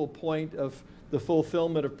critical point of the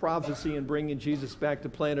fulfillment of prophecy and bringing Jesus back to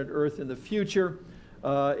planet Earth in the future.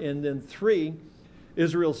 And then 3,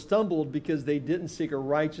 Israel stumbled because they didn't seek a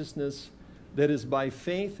righteousness that is by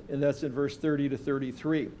faith, and that's in verse 30 to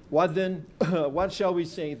 33. What then? What shall we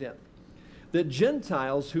say then? that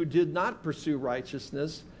Gentiles who did not pursue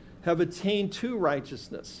righteousness have attained to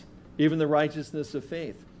righteousness, even the righteousness of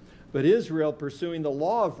faith. But Israel, pursuing the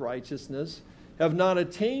law of righteousness, have not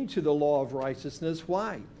attained to the law of righteousness.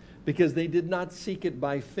 Why? Because they did not seek it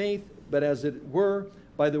by faith, but as it were,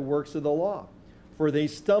 by the works of the law. For they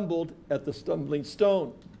stumbled at the stumbling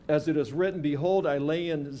stone. As it is written, behold, I lay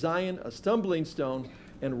in Zion a stumbling stone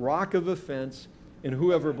and rock of offense, and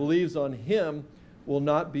whoever believes on him will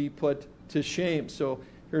not be put to shame. So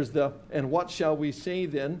here's and what shall we say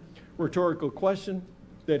then? Rhetorical question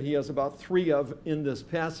that he has about 3 of in this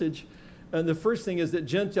passage. And the first thing is that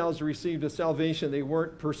Gentiles received a salvation they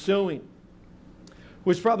weren't pursuing,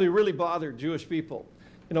 which probably really bothered Jewish people.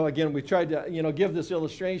 Again, we tried to, give this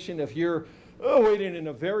illustration. If you're waiting in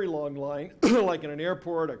a very long line, like in an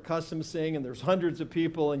airport, a customs thing, and there's hundreds of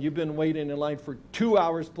people, and you've been waiting in line for 2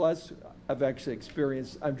 hours plus, I've actually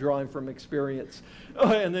experienced, I'm drawing from experience.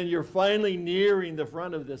 And then you're finally nearing the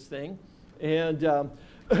front of this thing, and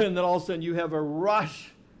then all of a sudden you have a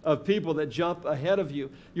rush of people that jump ahead of you.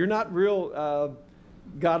 You're not real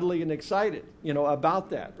godly and excited, about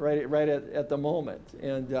that right at the moment.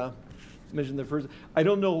 And mentioned the first, I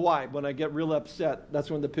don't know why, when I get real upset, that's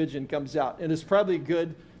when the pigeon comes out. And it's probably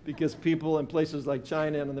good because people in places like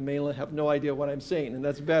China and on the mainland have no idea what I'm saying, and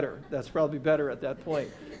that's better. That's probably better at that point.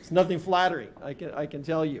 It's nothing flattering, I can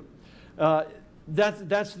tell you.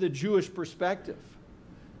 That's the Jewish perspective.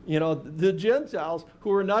 The Gentiles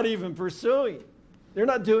who are not even pursuing, they're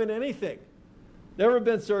not doing anything. Never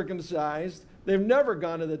been circumcised. They've never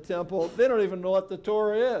gone to the temple. They don't even know what the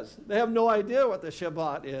Torah is. They have no idea what the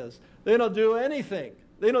Shabbat is. They don't do anything.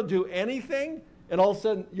 They don't do anything, and all of a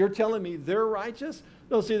sudden you're telling me they're righteous?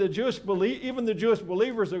 No, see, even the Jewish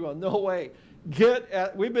believers are going, no way.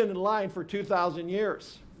 We've been in line for 2,000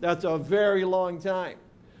 years. That's a very long time.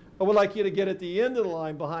 I would like you to get at the end of the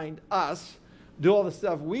line behind us, do all the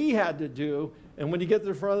stuff we had to do, and when you get to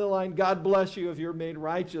the front of the line, God bless you if you're made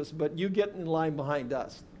righteous, but you get in line behind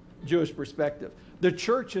us. Jewish perspective. The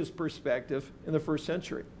church's perspective in the first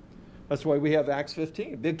century. That's why we have Acts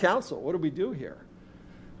 15, big council. What do we do here?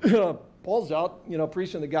 Paul's out,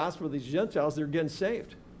 preaching the gospel to these Gentiles. They're getting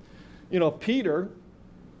saved. Peter's,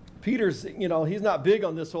 he's not big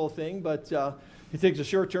on this whole thing, but he takes a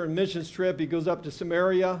short-term missions trip. He goes up to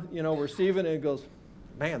Samaria, where Stephen, and goes,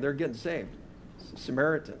 man, they're getting saved.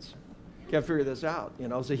 Samaritans. Can't figure this out,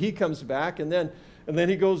 So he comes back, and then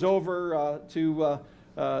he goes over to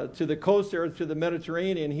the coast there, to the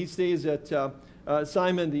Mediterranean. He stays at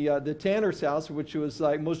Simon the tanner's house, which was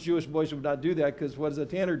like most Jewish boys would not do that, because what does a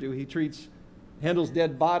tanner do? He handles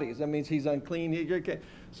dead bodies. That means he's unclean.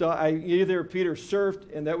 So either Peter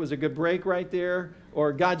surfed, and that was a good break right there,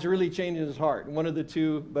 or God's really changing his heart. One of the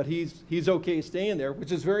two, but he's okay staying there,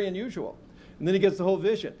 which is very unusual. And then he gets the whole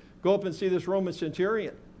vision. Go up and see this Roman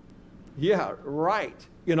centurion. Yeah, right.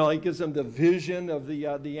 He gives them the vision of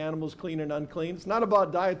the animals clean and unclean. It's not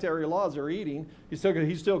about dietary laws or eating. He's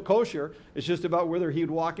still kosher. It's just about whether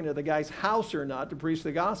he'd walk into the guy's house or not to preach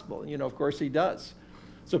the gospel. Of course he does.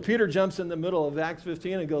 So Peter jumps in the middle of Acts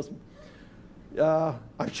 15 and goes,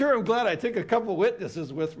 I'm glad I took a couple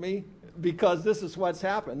witnesses with me, because this is what's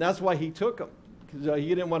happened. That's why he took them. Because he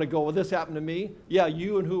didn't want to go, well, this happened to me. Yeah,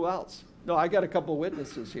 you and who else? No, I got a couple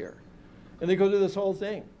witnesses here. And they go through this whole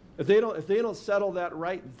thing. If they don't settle that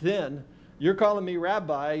right, then you're calling me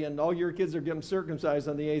rabbi, and all your kids are getting circumcised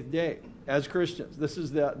on the 8th day as Christians. This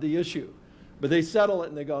is the issue. But they settle it,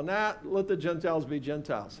 and they go, nah, let the Gentiles be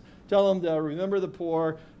Gentiles. Tell them to remember the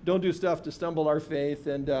poor, don't do stuff to stumble our faith,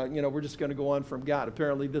 and we're just going to go on from God.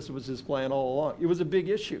 Apparently, this was his plan all along. It was a big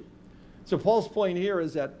issue. So Paul's point here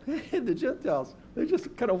is that the Gentiles, we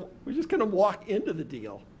just kind of walk into the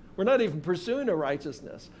deal. We're not even pursuing a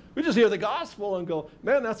righteousness. We just hear the gospel and go,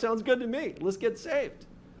 man, that sounds good to me. Let's get saved.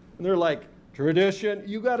 And they're like, tradition,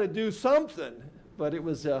 you got to do something. But it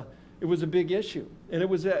was a big issue. And it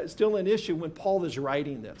was still an issue when Paul was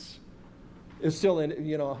writing this. It's still,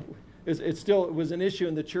 it was an issue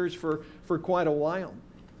in the church for quite a while.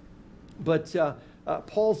 But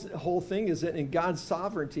Paul's whole thing is that in God's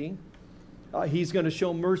sovereignty, he's going to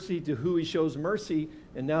show mercy to who he shows mercy,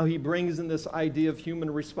 and now he brings in this idea of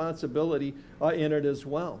human responsibility in it as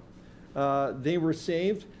well. They were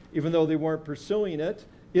saved even though they weren't pursuing it.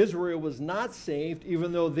 Israel was not saved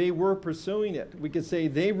even though they were pursuing it. We could say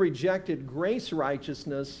they rejected grace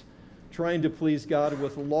righteousness, trying to please God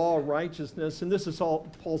with law righteousness, and this is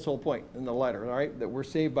Paul's whole point in the letter, all right, that we're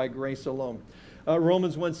saved by grace alone.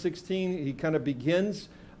 Romans 1:16, he kind of begins,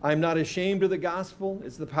 I'm not ashamed of the gospel.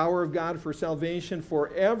 It's the power of God for salvation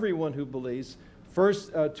for everyone who believes.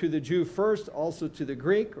 First to the Jew first, also to the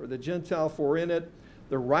Greek or the Gentile, for in it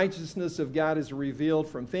The righteousness of God is revealed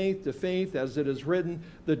from faith to faith, as it is written,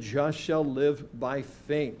 the just shall live by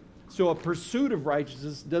faith. So a pursuit of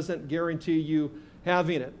righteousness doesn't guarantee you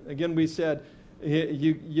having it. Again, we said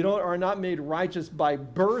you are not made righteous by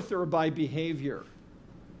birth or by behavior.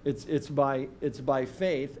 It's by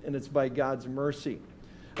faith, and it's by God's mercy.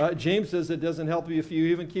 James says it doesn't help you if you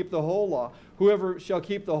even keep the whole law. Whoever shall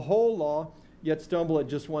keep the whole law, yet stumble at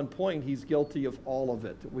just one point, he's guilty of all of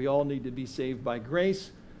it. We all need to be saved by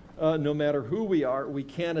grace. No matter who we are, we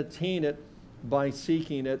can't attain it by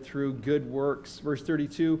seeking it through good works. Verse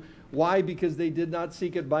 32, why? Because they did not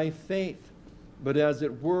seek it by faith, but as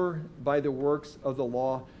it were by the works of the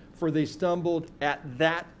law, for they stumbled at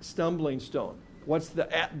that stumbling stone. What's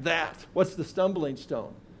the at that? What's the stumbling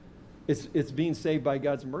stone? It's being saved by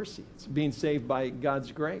God's mercy. It's being saved by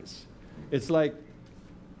God's grace. It's like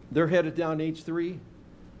they're headed down H3.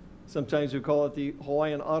 Sometimes we call it the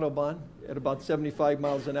Hawaiian Autobahn at about 75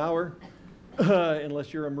 miles an hour.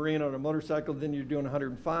 Unless you're a Marine on a motorcycle, then you're doing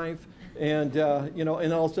 105. And, and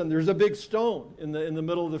all of a sudden there's a big stone in the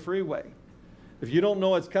middle of the freeway. If you don't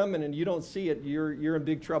know it's coming and you don't see it, you're in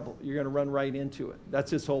big trouble. You're going to run right into it.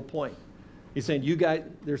 That's his whole point. He's saying, you guys,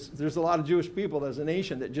 there's a lot of Jewish people as a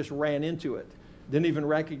nation that just ran into it. Didn't even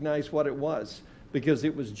recognize what it was because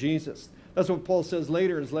it was Jesus. That's what Paul says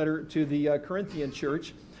later in his letter to the Corinthian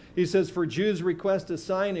church. He says, for Jews request a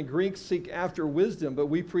sign and Greeks seek after wisdom, but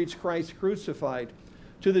we preach Christ crucified.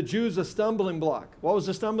 To the Jews, a stumbling block. What was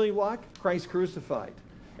the stumbling block? Christ crucified.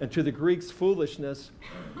 And to the Greeks, foolishness.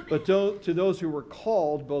 But to those who were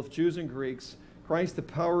called, both Jews and Greeks, Christ, the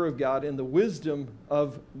power of God and the wisdom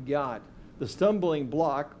of God. The stumbling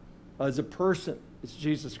block is a person. It's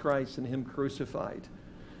Jesus Christ and him crucified.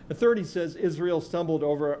 And third, he says, Israel stumbled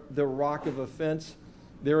over the rock of offense.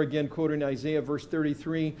 There again, quoting Isaiah, verse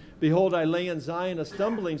 33, behold, I lay in Zion a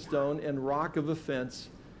stumbling stone and rock of offense,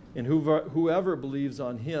 and whoever believes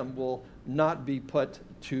on him will not be put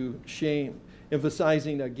to shame.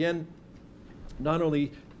 Emphasizing, again, not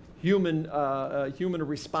only human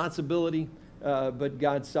responsibility, but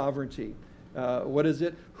God's sovereignty. What is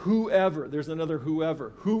it? Whoever, there's another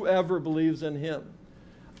whoever believes in him.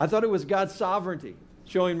 I thought it was God's sovereignty,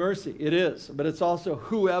 showing mercy. It is, but it's also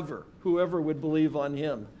whoever would believe on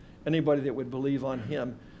him. Anybody that would believe on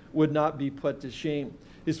him would not be put to shame.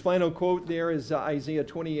 His final quote there is Isaiah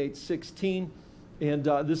 28:16, and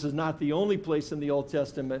this is not the only place in the Old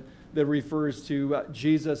Testament that refers to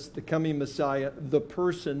Jesus, the coming Messiah, the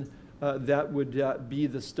person that would be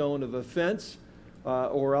the stone of offense,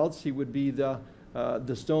 or else he would be the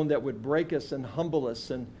stone that would break us and humble us,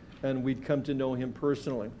 and we'd come to know him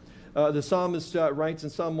personally. The psalmist writes in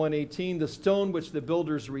Psalm 118, the stone which the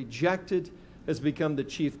builders rejected has become the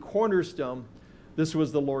chief cornerstone. This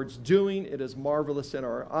was the Lord's doing. It is marvelous in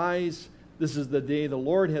our eyes. This is the day the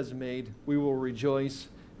Lord has made. We will rejoice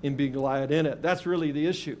and be glad in it. That's really the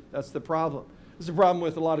issue. That's the problem. It's the problem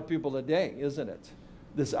with a lot of people today, isn't it?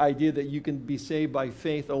 This idea that you can be saved by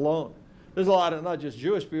faith alone. There's a lot of, not just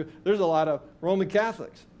Jewish people, there's a lot of Roman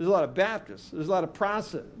Catholics. There's a lot of Baptists. There's a lot of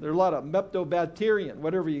Protestant. There's a lot of Mepto-Baptarian,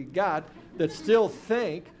 whatever you got, that still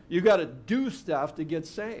think you got to do stuff to get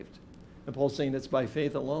saved. And Paul's saying it's by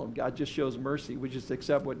faith alone. God just shows mercy. We just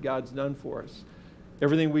accept what God's done for us.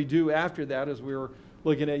 Everything we do after that, as we were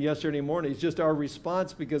looking at yesterday morning, is just our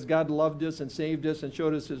response because God loved us and saved us and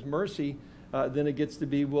showed us his mercy. Then it gets to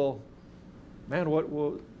be, well, man,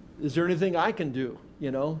 is there anything I can do,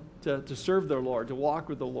 to serve the Lord, to walk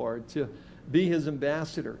with the Lord, to be his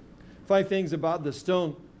ambassador? 5 things about the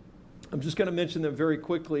stone. I'm just going to mention them very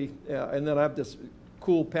quickly, and then I have this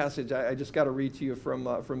cool passage I just got to read to you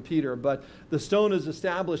from Peter. But the stone is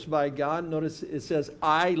established by God. Notice it says,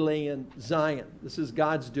 I lay in Zion. This is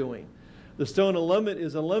God's doing. The stone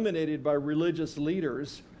is eliminated by religious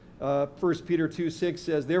leaders. 1 Peter 2:6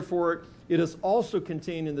 says, therefore it is also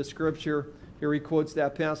contained in the scripture. Here he quotes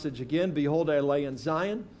that passage again. Behold, I lay in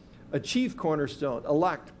Zion a chief cornerstone,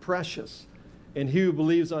 elect, precious, and he who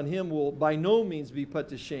believes on him will by no means be put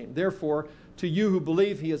to shame. Therefore, to you who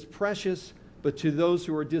believe, he is precious, but to those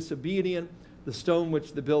who are disobedient, the stone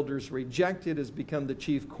which the builders rejected has become the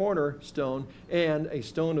chief cornerstone, and a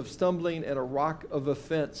stone of stumbling and a rock of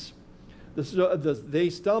offense.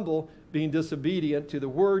 They stumble, being disobedient to the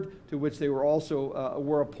word to which they were also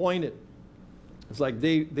were appointed. It's like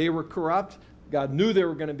they were corrupt. God knew they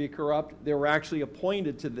were going to be corrupt. They were actually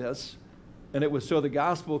appointed to this, and it was so the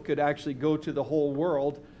gospel could actually go to the whole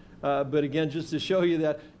world. But again, just to show you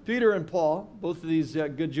that Peter and Paul, both of these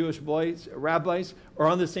good Jewish boys, rabbis, are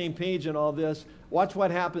on the same page in all this. Watch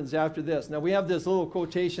what happens after this. Now, we have this little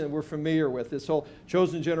quotation that we're familiar with, this whole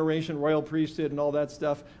chosen generation, royal priesthood, and all that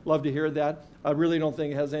stuff. Love to hear that. I really don't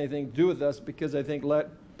think it has anything to do with us, because I think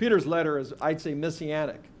Peter's letter is, I'd say,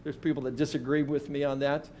 messianic. There's people that disagree with me on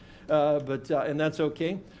that, and that's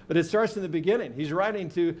okay. But it starts in the beginning. He's writing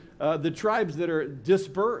to the tribes that are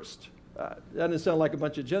dispersed. That doesn't sound like a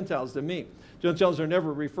bunch of Gentiles to me. Gentiles are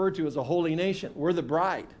never referred to as a holy nation. We're the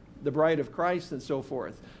bride of Christ, and so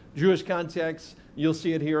forth. Jewish context, you'll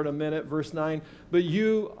see it here in a minute, verse 9. But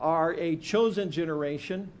you are a chosen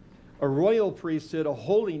generation, a royal priesthood, a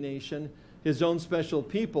holy nation, his own special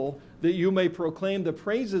people, that you may proclaim the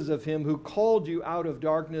praises of him who called you out of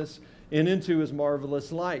darkness and into his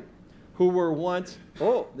marvelous light, who were once,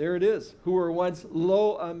 oh, there it is, who were once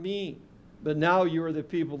lo ami, but now you are the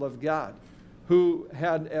people of God, who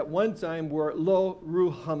had at one time were lo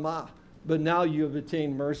ruhama, but now you have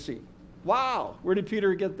attained mercy. Wow, where did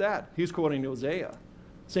Peter get that? He's quoting Hosea,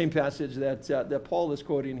 same passage that Paul is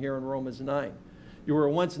quoting here in Romans 9. You were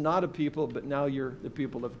once not a people, but now you're the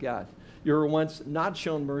people of God. You were once not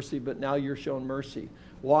shown mercy, but now you're shown mercy.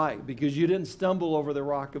 Why? Because you didn't stumble over the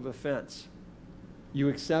rock of offense. You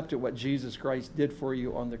accepted what Jesus Christ did for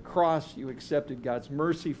you on the cross. You accepted God's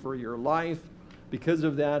mercy for your life. Because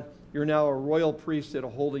of that, you're now a royal priesthood, a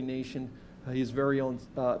holy nation, his very own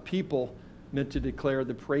people, meant to declare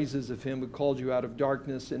the praises of him who called you out of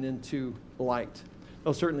darkness and into light.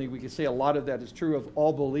 Now, certainly we could say a lot of that is true of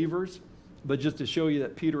all believers, but just to show you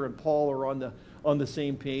that Peter and Paul are on the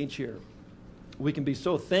same page here. We can be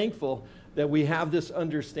so thankful that we have this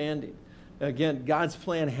understanding. Again, God's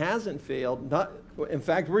plan hasn't failed. In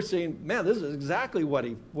fact, we're saying, man, this is exactly what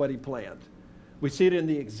he planned. We see it in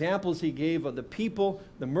the examples he gave of the people,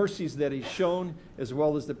 the mercies that he's shown, as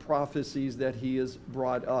well as the prophecies that he has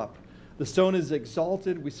brought up. The stone is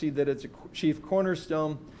exalted. We see that it's a chief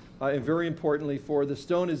cornerstone. And very importantly, for the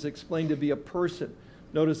stone is explained to be a person.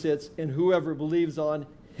 Notice it's, and whoever believes on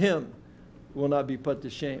him will not be put to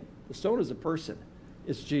shame. The stone is a person.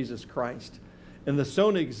 It's Jesus Christ. And the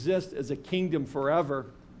stone exists as a kingdom forever,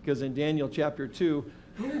 because in Daniel chapter 2,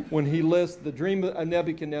 when he lists the dream of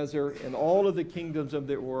Nebuchadnezzar and all of the kingdoms of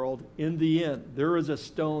the world, in the end, there is a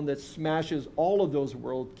stone that smashes all of those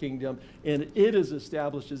world kingdoms, and it is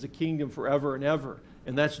established as a kingdom forever and ever.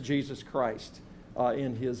 And that's Jesus Christ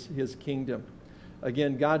in his kingdom.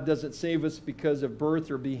 Again, God doesn't save us because of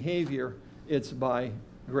birth or behavior. It's by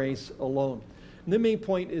grace alone. And the main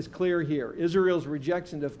point is clear here. Israel's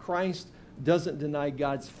rejection of Christ doesn't deny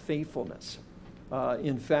God's faithfulness.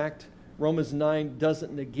 In fact, Romans 9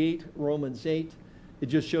 doesn't negate Romans 8. It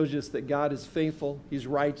just shows us that God is faithful, he's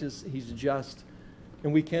righteous, he's just,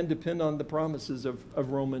 and we can depend on the promises of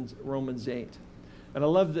Romans 8. And I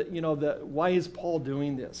love that, why is Paul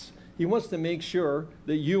doing this? He wants to make sure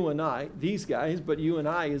that you and I, these guys, but you and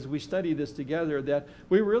I, as we study this together, that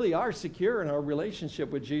we really are secure in our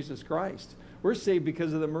relationship with Jesus Christ. We're saved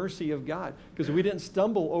because of the mercy of God, because we didn't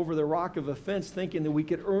stumble over the rock of offense thinking that we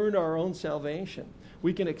could earn our own salvation.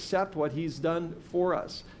 We can accept what he's done for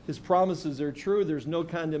us. His promises are true. There's no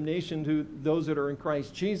condemnation to those that are in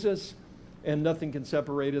Christ Jesus, and nothing can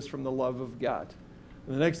separate us from the love of God.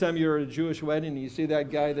 And the next time you're at a Jewish wedding and you see that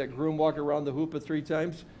guy, that groom, walk around the hoopah 3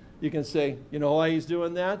 times, you can say, you know why he's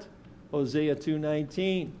doing that? Hosea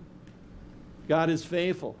 2:19. God is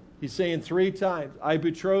faithful. He's saying 3 times, I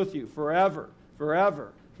betroth you forever,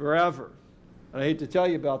 forever, forever. And I hate to tell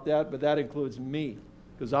you about that, but that includes me,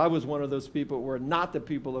 because I was one of those people who were not the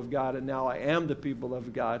people of God, and now I am the people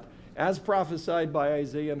of God, as prophesied by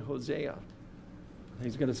Isaiah and Hosea.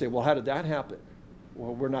 He's going to say, well, how did that happen?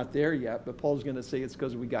 Well, we're not there yet, but Paul's going to say it's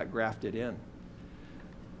because we got grafted in.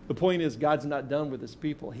 The point is, God's not done with his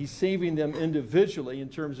people. He's saving them individually in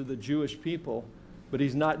terms of the Jewish people, but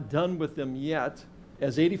he's not done with them yet,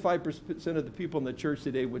 as 85% of the people in the church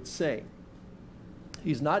today would say.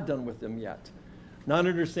 He's not done with them yet. Not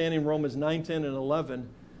understanding Romans 9, 10, and 11,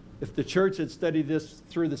 if the church had studied this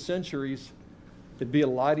through the centuries, it'd be a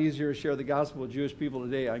lot easier to share the gospel with Jewish people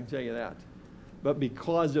today, I can tell you that. But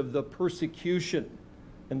because of the persecution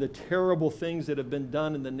and the terrible things that have been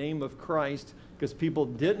done in the name of Christ, because people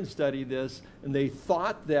didn't study this, and they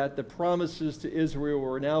thought that the promises to Israel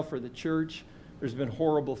were now for the church, there's been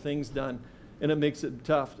horrible things done, and it makes it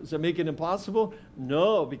tough. Does it make it impossible?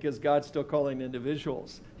 No, because God's still calling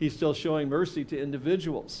individuals. He's still showing mercy to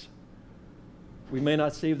individuals. We may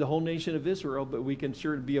not save the whole nation of Israel, but we can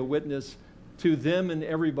sure be a witness to them and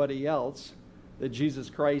everybody else that Jesus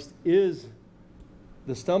Christ is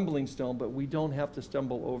the stumbling stone, but we don't have to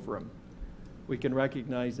stumble over him. We can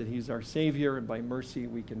recognize that he's our Savior, and by mercy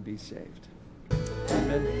we can be saved.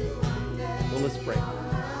 Amen. Well, let's pray.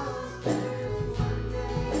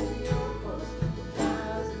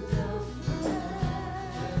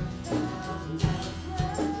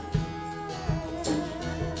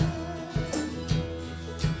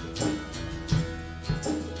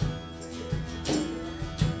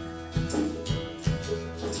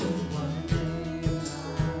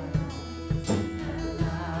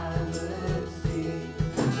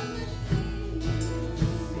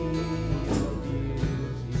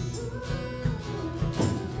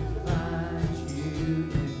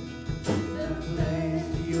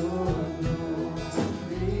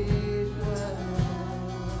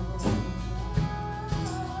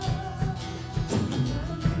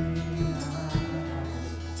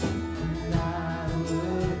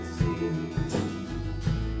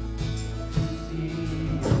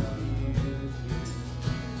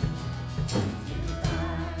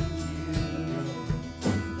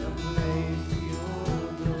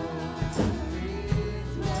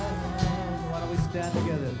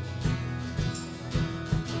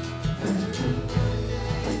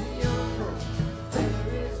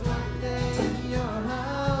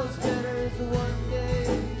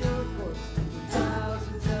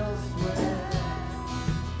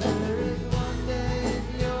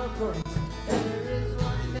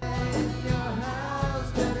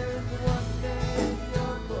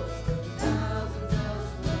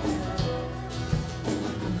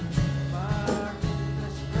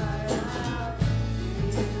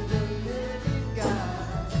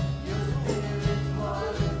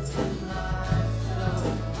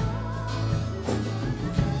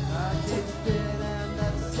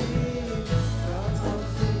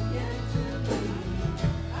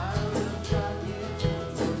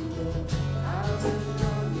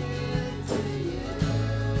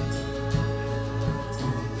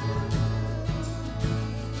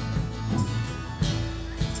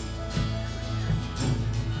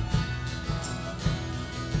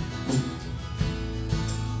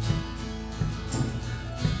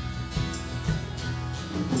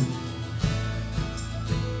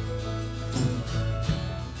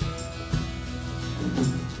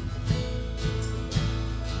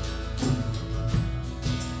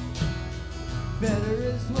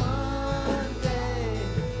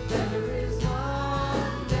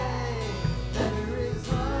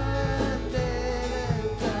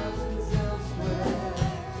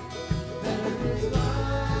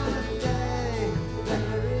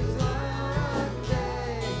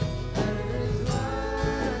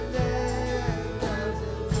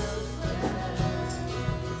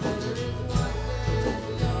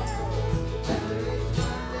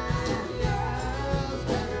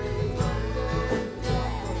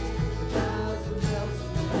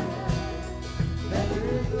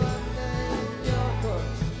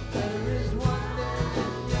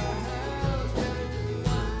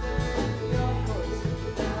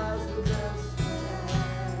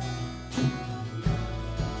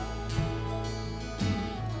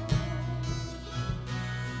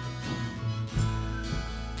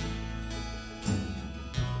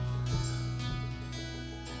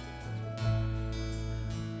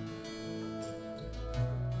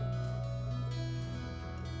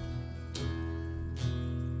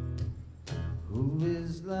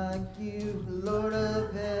 like you, Lord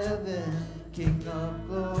of heaven, King of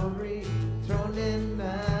glory.